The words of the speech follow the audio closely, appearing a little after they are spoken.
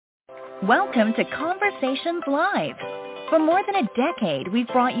Welcome to Conversations Live. For more than a decade, we've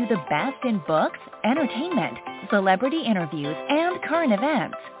brought you the best in books, entertainment, celebrity interviews, and current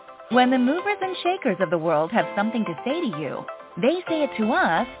events. When the movers and shakers of the world have something to say to you, they say it to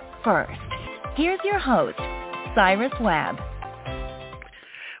us first. Here's your host, Cyrus Webb.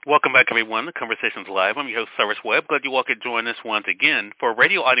 Welcome back, everyone, to Conversations Live. I'm your host, Cyrus Webb. Glad you all could join us once again. For a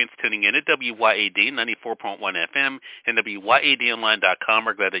radio audience tuning in at WYAD 94.1 FM and WYADonline.com,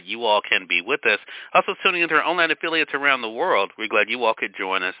 we're glad that you all can be with us. Also tuning into our online affiliates around the world, we're glad you all could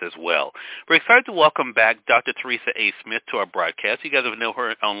join us as well. We're excited to welcome back Dr. Teresa A. Smith to our broadcast. You guys have known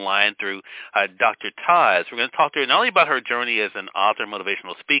her online through Dr. Taz. We're going to talk to her not only about her journey as an author and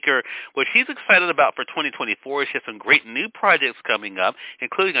motivational speaker, what she's excited about for 2024. She has some great new projects coming up,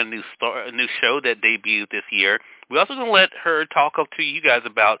 including a new show that debuted this year. We're also going to let her talk up to you guys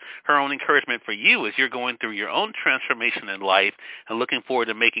about her own encouragement for you as you're going through your own transformation in life and looking forward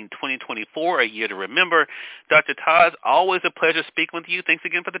to making 2024 a year to remember. Dr. Taz, always a pleasure speaking with you. Thanks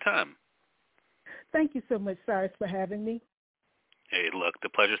again for the time. Thank you so much, Cyrus, for having me. Hey, look, the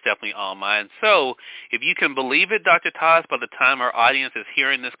pleasure's definitely all mine. So, if you can believe it, Dr. Taz, by the time our audience is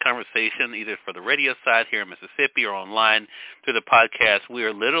hearing this conversation, either for the radio side here in Mississippi or online through the podcast, we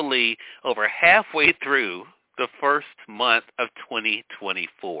are literally over halfway through the first month of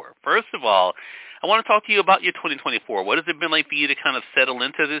 2024. First of all, I want to talk to you about your 2024. What has it been like for you to kind of settle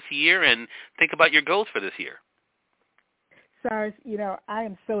into this year and think about your goals for this year? Cyrus, I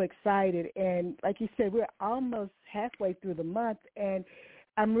am so excited. And like you said, we're almost halfway through the month, and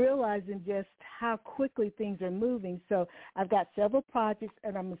I'm realizing just how quickly things are moving. So I've got several projects,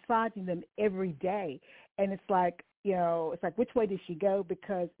 and I'm massaging them every day. And it's like, which way did she go?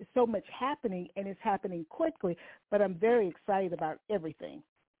 Because it's so much happening, and it's happening quickly. But I'm very excited about everything.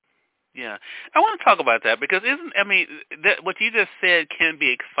 Yeah, I want to talk about that because what you just said can be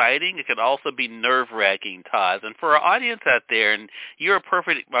exciting. It can also be nerve-wracking, Taz. And for our audience out there, and you're a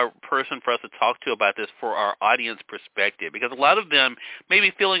perfect person for us to talk to about this for our audience perspective, because a lot of them may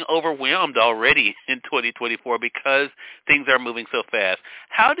be feeling overwhelmed already in 2024 because things are moving so fast.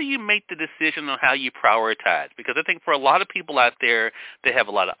 How do you make the decision on how you prioritize? Because I think for a lot of people out there, they have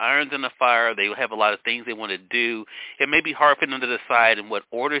a lot of irons in the fire. They have a lot of things they want to do. It may be hard for them to decide in what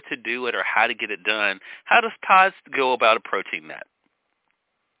order to do it or how to get it done. How does Taz go about approaching that?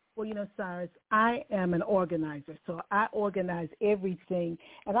 Well, Cyrus, I am an organizer, so I organize everything.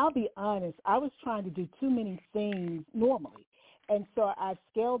 And I'll be honest, I was trying to do too many things normally. And so I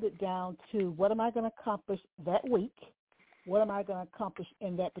scaled it down to what am I going to accomplish that week? What am I going to accomplish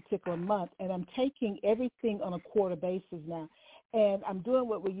in that particular month? And I'm taking everything on a quarter basis now. And I'm doing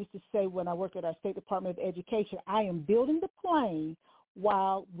what we used to say when I worked at our State Department of Education. I am building the plane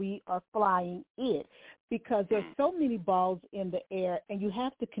while we are flying it, because there's so many balls in the air, and you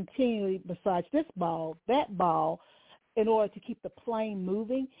have to continually massage this ball, that ball, in order to keep the plane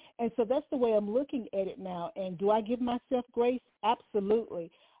moving. And so that's the way I'm looking at it now. And do I give myself grace? Absolutely.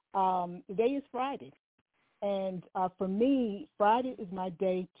 Today is Friday. And for me, Friday is my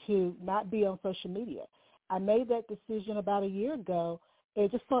day to not be on social media. I made that decision about a year ago.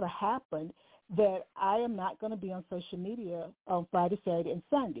 It just sort of happened that I am not going to be on social media on Friday, Saturday, and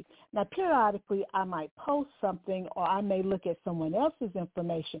Sunday. Now, periodically, I might post something, or I may look at someone else's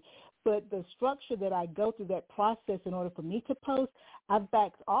information, but the structure that I go through that process in order for me to post, I've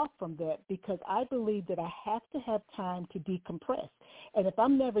backed off from that because I believe that I have to have time to decompress. And if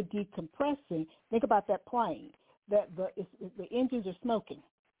I'm never decompressing, think about that plane. The engines are smoking.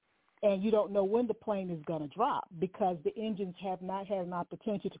 And you don't know when the plane is going to drop because the engines have not had an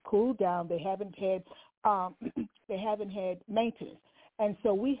opportunity to cool down. They haven't had maintenance, and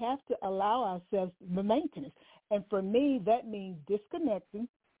so we have to allow ourselves the maintenance. And for me, that means disconnecting,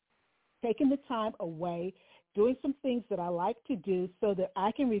 taking the time away, doing some things that I like to do so that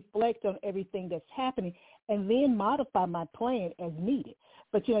I can reflect on everything that's happening and then modify my plan as needed.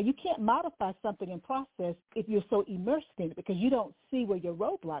 But, you can't modify something in process if you're so immersed in it because you don't see where your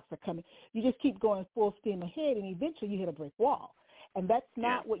roadblocks are coming. You just keep going full steam ahead, and eventually you hit a brick wall. And that's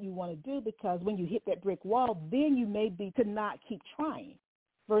not what you want to do, because when you hit that brick wall, then you may be to not keep trying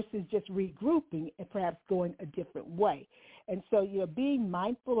versus just regrouping and perhaps going a different way. And so, being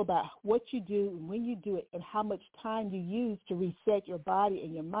mindful about what you do and when you do it and how much time you use to reset your body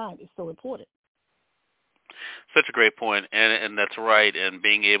and your mind is so important. Such a great point, and that's right. And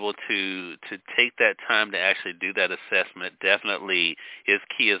being able to take that time to actually do that assessment definitely is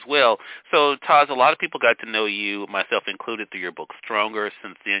key as well. So, Taz, a lot of people got to know you, myself included, through your book Stronger.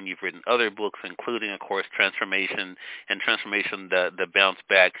 Since then, you've written other books, including, of course, Transformation and Transformation: The Bounce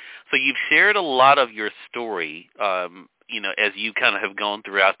Back. So you've shared a lot of your story as you kind of have gone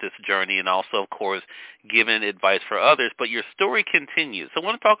throughout this journey and also, of course, given advice for others, but your story continues. So I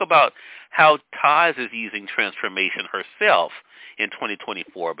want to talk about how Taz is using transformation herself in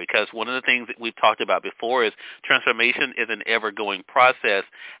 2024, because one of the things that we've talked about before is transformation is an ever-going process.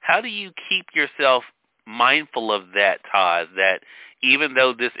 How do you keep yourself mindful of that, Taz, that even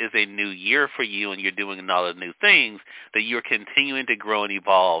though this is a new year for you and you're doing a lot of new things, that you're continuing to grow and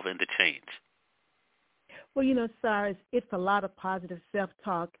evolve and to change? Well, Cyrus, it's a lot of positive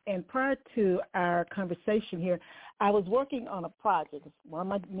self-talk. And prior to our conversation here, I was working on a project. It's one of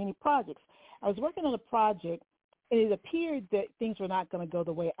my many projects. I was working on a project, and it appeared that things were not going to go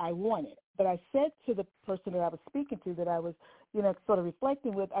the way I wanted. But I said to the person that I was speaking to, that I was, sort of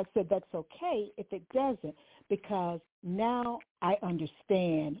reflecting with, I said, that's okay if it doesn't, because now I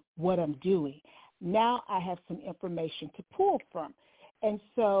understand what I'm doing. Now I have some information to pull from. And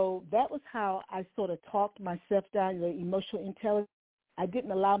so that was how I sort of talked myself down, the emotional intelligence. I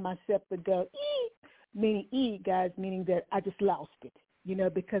didn't allow myself to go, meaning that I just lost it,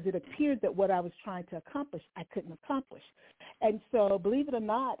 because it appeared that what I was trying to accomplish, I couldn't accomplish. And so, believe it or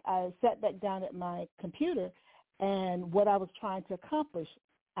not, I sat back down at my computer, and what I was trying to accomplish,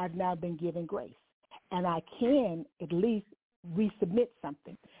 I've now been given grace. And I can at least resubmit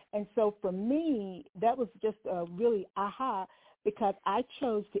something. And so for me, that was just a really aha, because I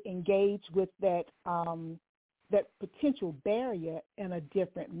chose to engage with that potential barrier in a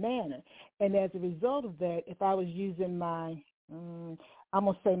different manner. And as a result of that, if I was using my, I'm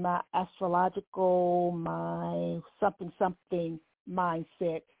going to say my astrological, my something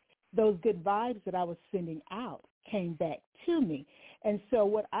mindset, those good vibes that I was sending out came back to me. And so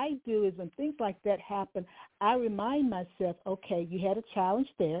what I do is when things like that happen, I remind myself, okay, you had a challenge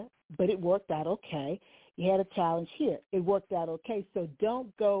there, but it worked out okay. You had a challenge here. It worked out okay. So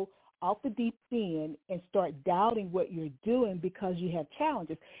don't go off the deep end and start doubting what you're doing because you have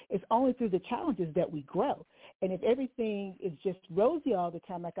challenges. It's only through the challenges that we grow. And if everything is just rosy all the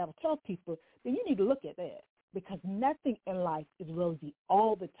time, like I would tell people, then you need to look at that, because nothing in life is rosy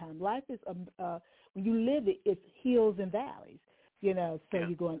all the time. Life is, when you live it, it's hills and valleys. So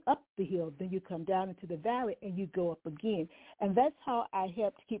You're going up the hill, then you come down into the valley, and you go up again. And that's how I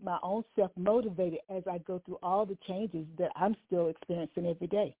help to keep my own self motivated as I go through all the changes that I'm still experiencing every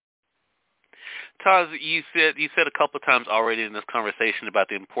day. Taz, you said a couple of times already in this conversation about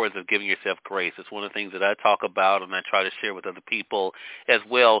the importance of giving yourself grace. It's one of the things that I talk about and I try to share with other people as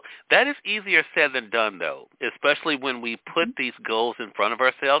well. That is easier said than done, though, especially when we put these goals in front of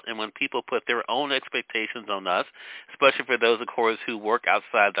ourselves and when people put their own expectations on us, especially for those, of course, who work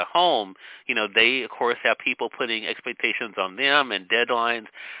outside the home. They, of course, have people putting expectations on them and deadlines.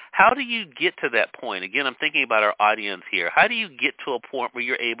 How do you get to that point? Again, I'm thinking about our audience here. How do you get to a point where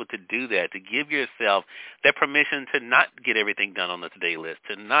you're able to do that, to give yourself that permission to not get everything done on the to-do list,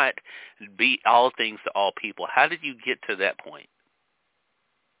 to not be all things to all people? How did you get to that point?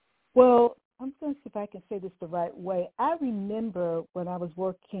 Well, I'm going to see if I can say this the right way. I remember when I was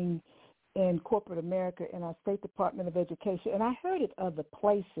working in corporate America in our State Department of Education, and I heard it other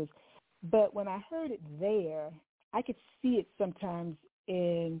places, but when I heard it there, I could see it sometimes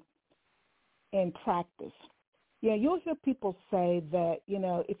in practice. You'll hear people say that,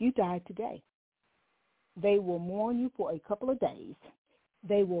 if you die today, they will mourn you for a couple of days.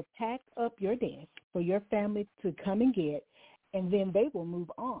 They will pack up your desk for your family to come and get, and then they will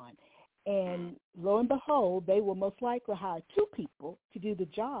move on. And lo and behold, they will most likely hire 2 people to do the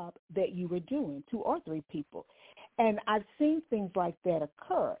job that you were doing, 2 or 3 people. And I've seen things like that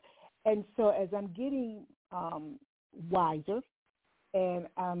occur. And so as I'm getting wiser and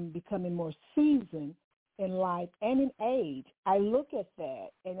I'm becoming more seasoned in life and in age, I look at that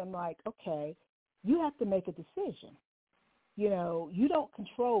and I'm like, okay, you have to make a decision. You don't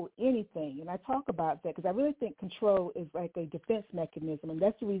control anything. And I talk about that because I really think control is like a defense mechanism. And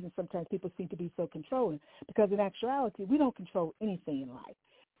that's the reason sometimes people seem to be so controlling, because in actuality, we don't control anything in life.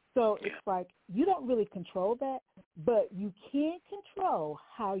 So it's like you don't really control that, but you can control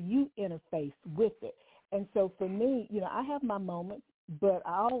how you interface with it. And so for me, I have my moments, but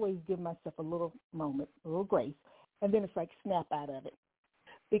I always give myself a little moment, a little grace, and then it's like snap out of it.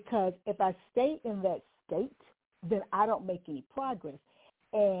 Because if I stay in that state, then I don't make any progress.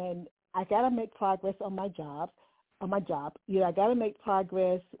 And I got to make progress on my job. I got to make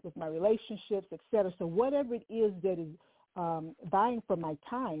progress with my relationships, et cetera. So whatever it is that is vying for my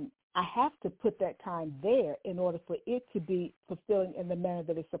time, I have to put that time there in order for it to be fulfilling in the manner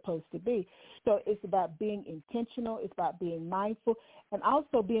that it's supposed to be. So it's about being intentional. It's about being mindful and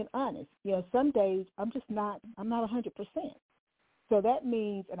also being honest. Some days I'm not 100%. So that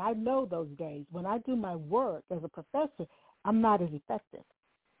means, and I know those days, when I do my work as a professor, I'm not as effective.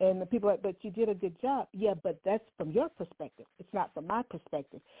 And the people are like, but you did a good job. Yeah, but that's from your perspective. It's not from my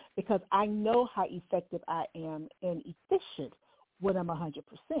perspective, because I know how effective I am and efficient when I'm 100%.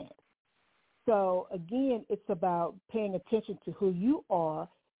 So, again, it's about paying attention to who you are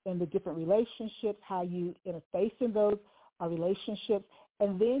in the different relationships, how you interface in those relationships,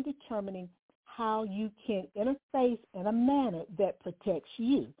 and then determining how you can interface in a manner that protects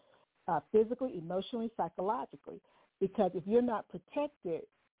you, physically, emotionally, psychologically. Because if you're not protected,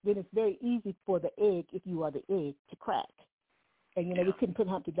 then it's very easy for the egg, if you are the egg, to crack. And, we couldn't put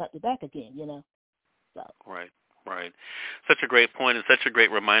Humpty Dumpty back again, So. Right. Such a great point and such a great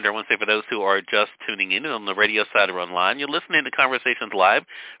reminder. I want to say for those who are just tuning in on the radio side or online, you're listening to Conversations Live.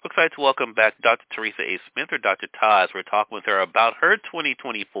 We're excited to welcome back Dr. Teresa A. Smith, or Dr. Taz. We're talking with her about her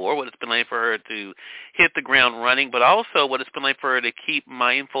 2024, what it's been like for her to hit the ground running, but also what it's been like for her to keep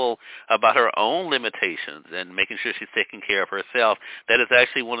mindful about her own limitations and making sure she's taking care of herself. That is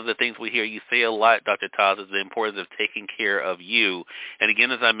actually one of the things we hear you say a lot, Dr. Taz, is the importance of taking care of you. And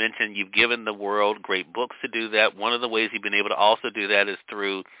again, as I mentioned, you've given the world great books to do that. One of the ways you've been able to also do that is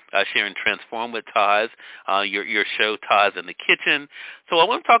through sharing Transform with Taz, your show Taz in the Kitchen. So I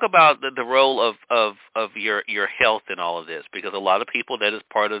want to talk about the role of your health in all of this, because a lot of people, that is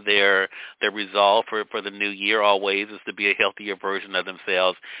part of their resolve for the new year always, is to be a healthier version of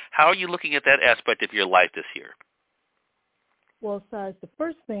themselves. How are you looking at that aspect of your life this year? Well, Cyrus, the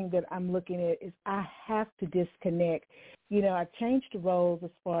first thing that I'm looking at is I have to disconnect. I've changed the roles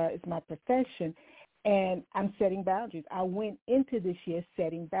as far as my profession, and I'm setting boundaries. I went into this year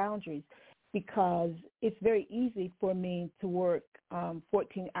setting boundaries because it's very easy for me to work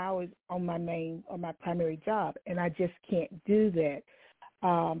 14 hours on my primary job, and I just can't do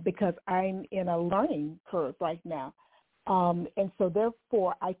that because I'm in a learning curve right now. And so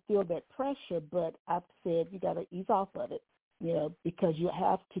therefore I feel that pressure, but I've said you got to ease off of it, because you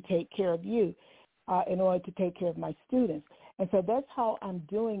have to take care of you in order to take care of my students. And so that's how I'm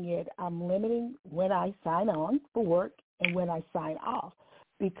doing it. I'm limiting when I sign on for work and when I sign off,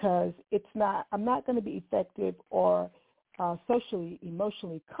 because I'm not going to be effective or socially,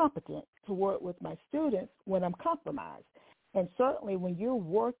 emotionally competent to work with my students when I'm compromised. And certainly when you're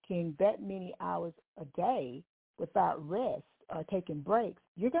working that many hours a day without rest or taking breaks,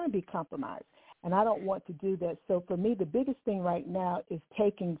 you're going to be compromised. And I don't want to do that. So for me, the biggest thing right now is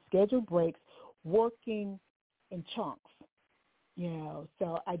taking scheduled breaks, working in chunks.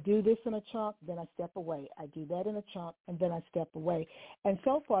 So I do this in a chunk, then I step away. I do that in a chunk, and then I step away. And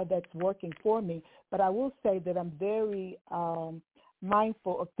so far that's working for me. But I will say that I'm very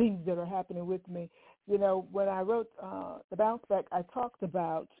mindful of things that are happening with me. When I wrote The Bounce Back, I talked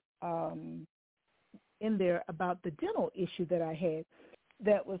about in there about the dental issue that I had.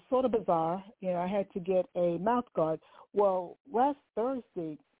 That was sort of bizarre. I had to get a mouth guard. Well, last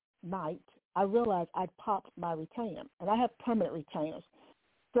Thursday night, I realized I'd popped my retainer, and I have permanent retainers.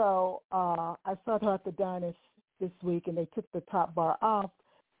 So I saw the orthodontist this week, and they took the top bar off,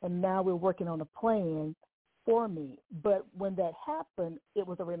 and now we're working on a plan for me. But when that happened, it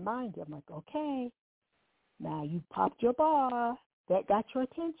was a reminder. I'm like, okay, now you popped your bar. That got your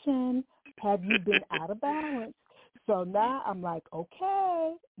attention. Have you been out of balance? So now I'm like,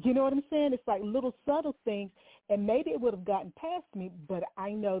 okay, you know what I'm saying? It's like little subtle things, and maybe it would have gotten past me, but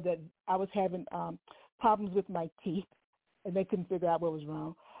I know that I was having problems with my teeth, and they couldn't figure out what was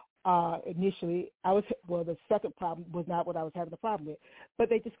wrong. Initially, the second problem was not what I was having the problem with, but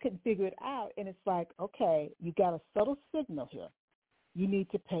they just couldn't figure it out, and it's like, okay, you got a subtle signal here. You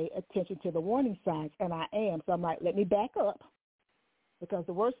need to pay attention to the warning signs, and I am. So I'm like, let me back up. Because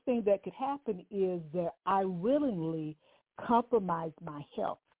the worst thing that could happen is that I willingly compromise my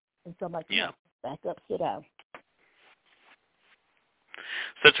health. And so I'm like, back up, sit down.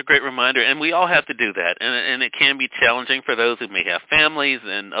 Such a great reminder, and we all have to do that, and it can be challenging for those who may have families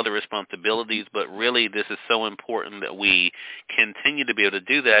and other responsibilities, but really this is so important that we continue to be able to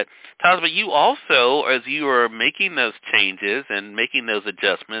do that. Taz, but you also, as you are making those changes and making those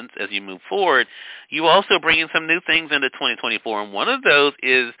adjustments as you move forward, you also bring in some new things into 2024, and one of those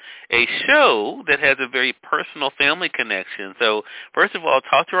is a show that has a very personal family connection. So first of all,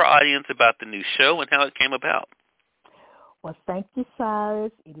 talk to our audience about the new show and how it came about. Well, thank you,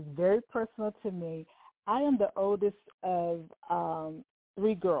 Cyrus. It is very personal to me. I am the oldest of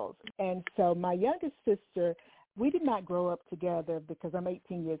 3 girls, and so my youngest sister, we did not grow up together because I'm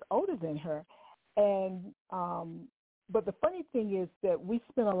 18 years older than her. And but the funny thing is that we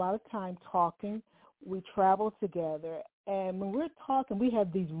spend a lot of time talking. We travel together, and when we're talking, we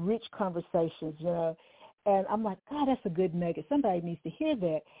have these rich conversations, And I'm like, God, that's a good nugget. Somebody needs to hear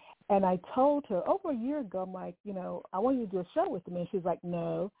that. And I told her over a year ago, I'm like, I want you to do a show with me. And she's like,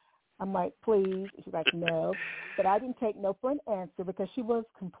 no. I'm like, please. She's like, no. But I didn't take no for an answer because she was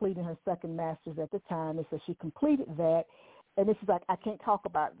completing her second master's at the time. And so she completed that. And then she's like, I can't talk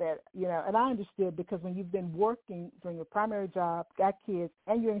about that, And I understood because when you've been working during your primary job, got kids,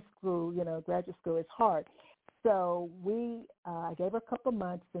 and you're in school, graduate school, it's hard. So I gave her a couple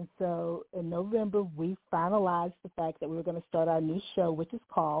months, and so in November we finalized the fact that we were going to start our new show, which is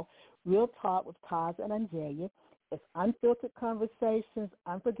called Real Talk with Taz and Angelia. It's unfiltered conversations,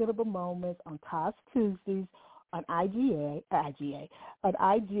 unforgettable moments on Taz Tuesdays on IG at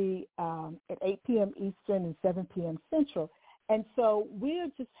 8 p.m. Eastern and 7 p.m. Central. And so we're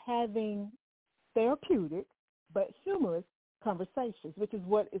just having therapeutic but humorous conversations, which is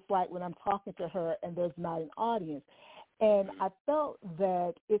what it's like when I'm talking to her and there's not an audience. And I felt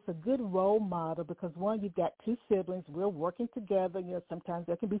that it's a good role model because, one, you've got two siblings. We're working together. Sometimes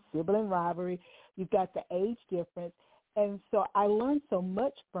there can be sibling rivalry. You've got the age difference. And so I learned so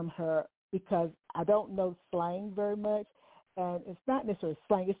much from her because I don't know slang very much. And it's not necessarily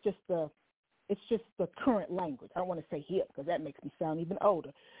slang. It's just the current language. I don't want to say hip because that makes me sound even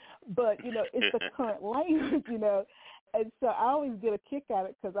older. But, it's the current language, And so I always get a kick out of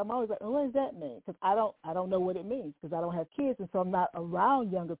it because I'm always like, what does that mean? Because I don't know what it means because I don't have kids, and so I'm not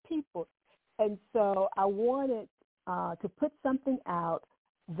around younger people. And so I wanted to put something out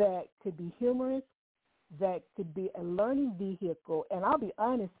that could be humorous, that could be a learning vehicle. And I'll be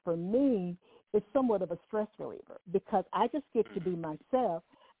honest, for me, it's somewhat of a stress reliever because I just get to be myself.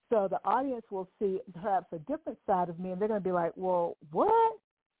 So the audience will see perhaps a different side of me, and they're going to be like, well, what?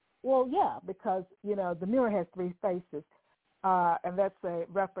 Well, yeah, because, the mirror has three faces, and that's a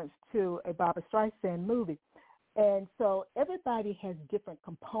reference to a Barbra Streisand movie. And so everybody has different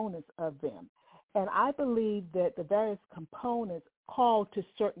components of them. And I believe that the various components call to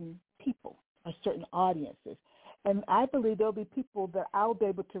certain people or certain audiences. And I believe there'll be people that I'll be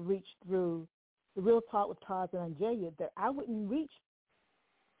able to reach through the Real Talk with Taz and Angelia that I wouldn't reach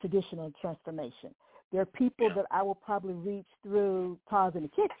traditional transformation. There are people that I will probably reach through Taz in the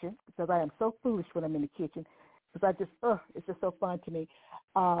kitchen because I am so foolish when I'm in the kitchen because it's just so fun to me.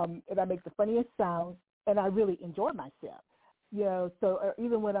 And I make the funniest sounds, and I really enjoy myself. So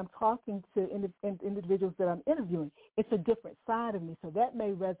even when I'm talking to individuals that I'm interviewing, it's a different side of me. So that may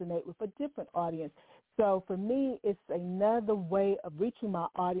resonate with a different audience. So for me, it's another way of reaching my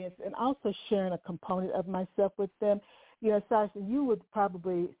audience and also sharing a component of myself with them. Sasha, you would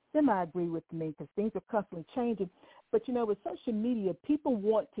probably semi-agree with me because things are constantly changing. But, with social media, people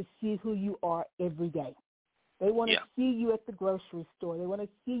want to see who you are every day. They want to see you at the grocery store. They want to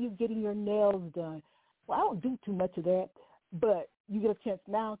see you getting your nails done. Well, I don't do too much of that, but you get a chance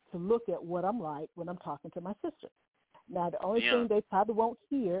now to look at what I'm like when I'm talking to my sister. Now, the only thing they probably won't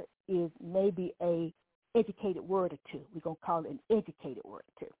hear is maybe a educated word or two. We're going to call it an educated word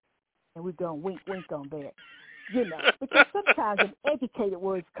or two. And we're going to wink on that. Because sometimes uneducated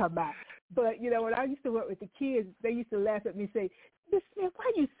words come out. But, when I used to work with the kids, they used to laugh at me and say, Miss Smith,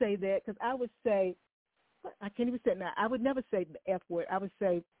 why do you say that? Because I would say, I can't even say it now. I would never say the F word. I would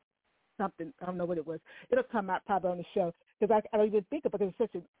say something. I don't know what it was. It'll come out probably on the show because I don't even think of it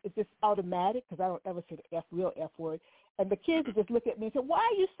because it's just automatic because I don't ever say the real F word. And the kids would just look at me and say, why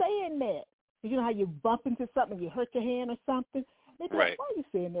are you saying that? Because you know how you bump into something and you hurt your hand or something? They'd be like, why are you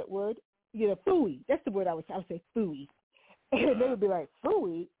saying that word? Phooey. That's the word I would say, phooey. And they would be like,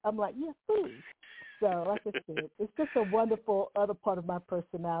 phooey? I'm like, yeah, phooey. So like I said, it's just a wonderful other part of my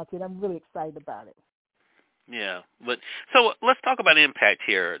personality, and I'm really excited about it. Yeah. But so let's talk about impact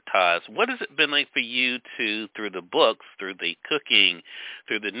here, Taz. What has it been like for you through the books, through the cooking,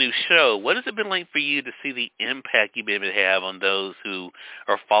 through the new show, what has it been like for you to see the impact you've been able to have on those who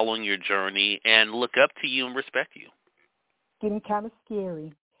are following your journey and look up to you and respect you? Getting kind of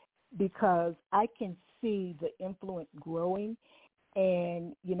scary. Because I can see the influence growing,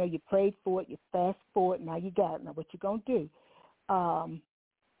 and, you prayed for it, you fast for it, now you got it. Now what you going to do?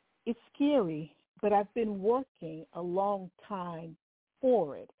 It's scary, but I've been working a long time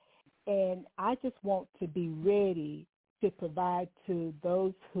for it, and I just want to be ready to provide to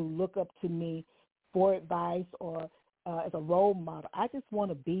those who look up to me for advice or as a role model. I just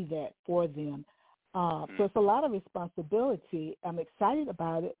want to be that for them. So it's a lot of responsibility. I'm excited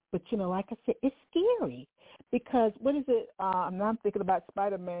about it, but, like I said, it's scary because what is it? Now I'm thinking about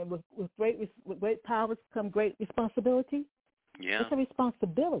Spider-Man. With great powers come great responsibility. Yeah. It's a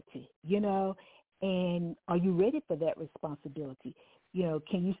responsibility, and are you ready for that responsibility?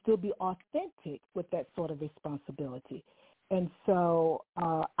 Can you still be authentic with that sort of responsibility? And so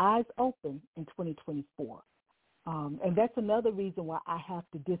eyes open in 2024. And that's another reason why I have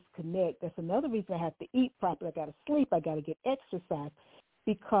to disconnect. That's another reason I have to eat properly. I got to sleep. I got to get exercise,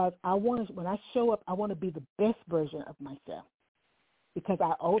 because when I show up, I want to be the best version of myself, because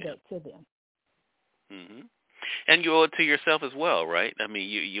I owe that to them. Mm-hmm. And you owe it to yourself as well, right? I mean,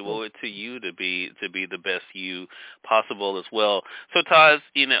 you owe it to you to be the best you possible as well. So, Taz,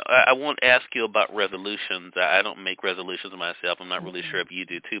 I won't ask you about resolutions. I don't make resolutions myself. I'm not really sure if you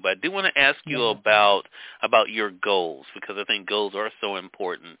do too, but I do want to ask you about your goals, because I think goals are so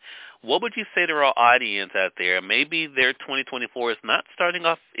important. What would you say to our audience out there? Maybe their 2024 is not starting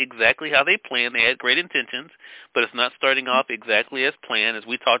off exactly how they planned. They had great intentions, but it's not starting off exactly as planned. As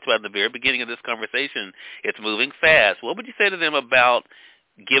we talked about in the very beginning of this conversation, it's moving fast. What would you say to them about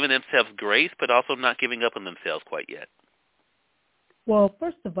giving themselves grace, but also not giving up on themselves quite yet? Well,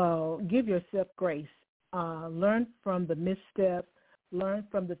 first of all, give yourself grace. Learn from the missteps. Learn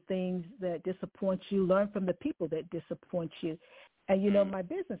from the things that disappoint you. Learn from the people that disappoint you. And, my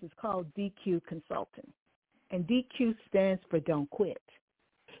business is called DQ Consulting. And DQ stands for Don't Quit.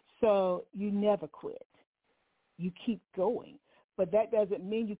 So you never quit. You keep going. But that doesn't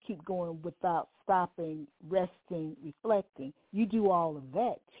mean you keep going without stopping, resting, reflecting. You do all of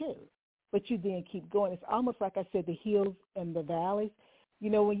that too. But you then keep going. It's almost like I said, the hills and the valleys.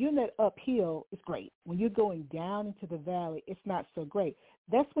 When you're in that uphill, it's great. When you're going down into the valley, it's not so great.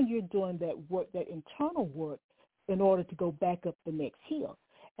 That's when you're doing that work, that internal work, in order to go back up the next hill.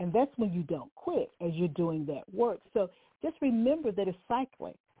 And that's when you don't quit as you're doing that work. So just remember that it's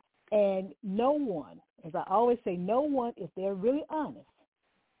cycling. And no one, as I always say, no one, if they're really honest,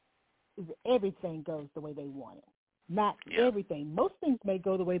 is everything goes the way they want it. Not everything. Most things may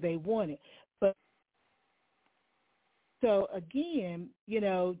go the way they want it. But so again,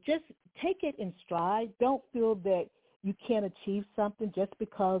 just take it in stride. Don't feel that you can't achieve something just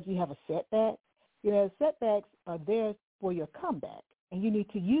because you have a setback. Setbacks are there for your comeback, and you need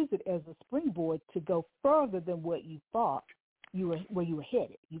to use it as a springboard to go further than what you thought where you were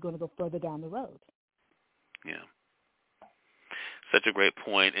headed. You're going to go further down the road. Yeah. Such a great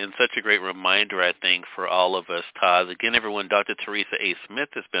point and such a great reminder, I think, for all of us, Taz. Again, everyone, Dr. Teresa A. Smith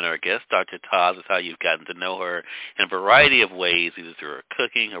has been our guest. Dr. Taz is how you've gotten to know her in a variety of ways, either through her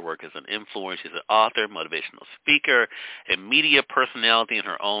cooking, her work as an influencer. She's an author, motivational speaker, a media personality in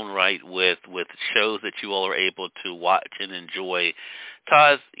her own right with shows that you all are able to watch and enjoy.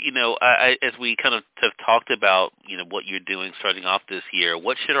 Taz, as we kind of have talked about, what you're doing starting off this year,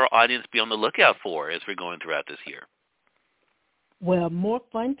 what should our audience be on the lookout for as we're going throughout this year? Well, more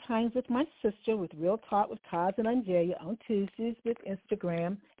fun times with my sister with Real Talk with Taz and Angelia on Tuesdays with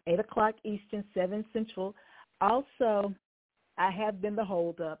Instagram, 8 o'clock Eastern, 7 Central. Also, I have been the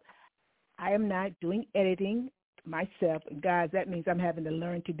holdup. I am not doing editing myself. And guys, that means I'm having to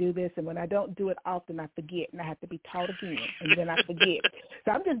learn to do this. And when I don't do it often, I forget, and I have to be taught again, and then I forget.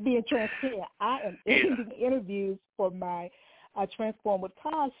 So I'm just being transparent. I am editing interviews for my Transform with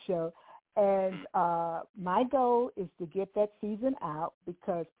Taz show. And my goal is to get that season out,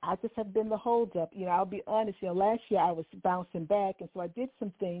 because I just have been the holdup. I'll be honest, last year I was bouncing back, and so I did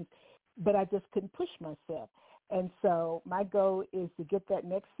some things, but I just couldn't push myself. And so my goal is to get that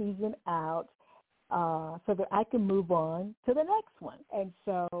next season out so that I can move on to the next one. And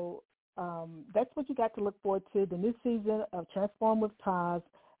so that's what you got to look forward to, the new season of Transform with Taz,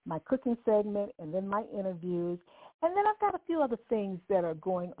 my cooking segment, and then my interviews. And then I've got a few other things that are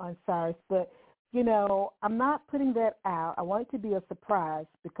going on, Cyrus, but, I'm not putting that out. I want it to be a surprise,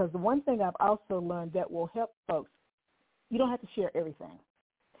 because the one thing I've also learned that will help folks, you don't have to share everything,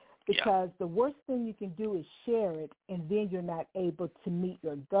 because the worst thing you can do is share it, and then you're not able to meet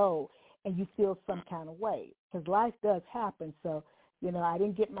your goal, and you feel some kind of way, because life does happen. So, I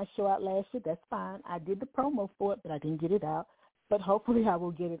didn't get my show out last year. That's fine. I did the promo for it, but I didn't get it out. But hopefully I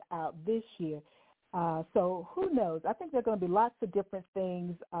will get it out this year. So who knows? I think there are going to be lots of different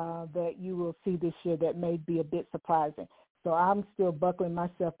things that you will see this year that may be a bit surprising. So I'm still buckling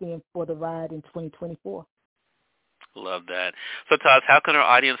myself in for the ride in 2024. Love that. So, Taz, how can our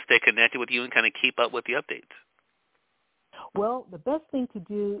audience stay connected with you and kind of keep up with the updates? Well, the best thing to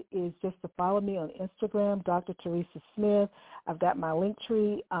do is just to follow me on Instagram, Dr. Teresa Smith. I've got my link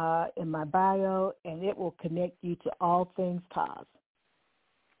tree in my bio, and it will connect you to all things Taz.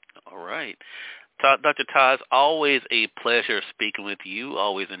 All right. Dr. Taz, always a pleasure speaking with you.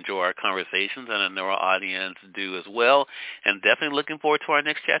 Always enjoy our conversations, and I know our audience do as well. And definitely looking forward to our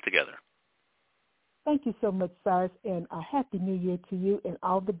next chat together. Thank you so much, Cyrus, and a Happy New Year to you, and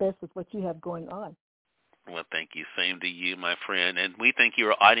all the best with what you have going on. Well, thank you. Same to you, my friend. And we thank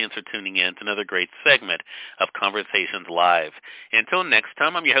your audience for tuning in to another great segment of Conversations Live. Until next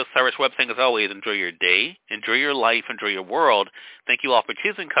time, I'm your host, Cyrus Webb, saying as always, enjoy your day, enjoy your life, enjoy your world. Thank you all for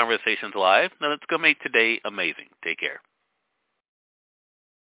choosing Conversations Live. Now let's go make today amazing. Take care.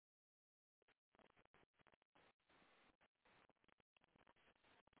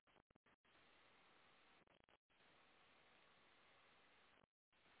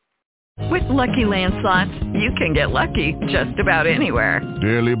 With Lucky Land Slots, you can get lucky just about anywhere.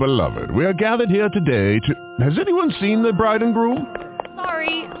 Dearly beloved, we are gathered here today to... Has anyone seen the bride and groom?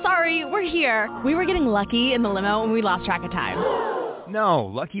 Sorry, we're here. We were getting lucky in the limo and we lost track of time. No,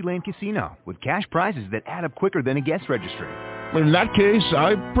 Lucky Land Casino, with cash prizes that add up quicker than a guest registry. In that case,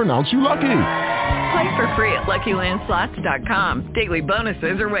 I pronounce you lucky. Play for free at LuckyLandSlots.com. Daily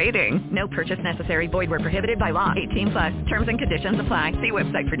bonuses are waiting. No purchase necessary. Void where prohibited by law. 18+. Terms and conditions apply. See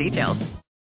website for details.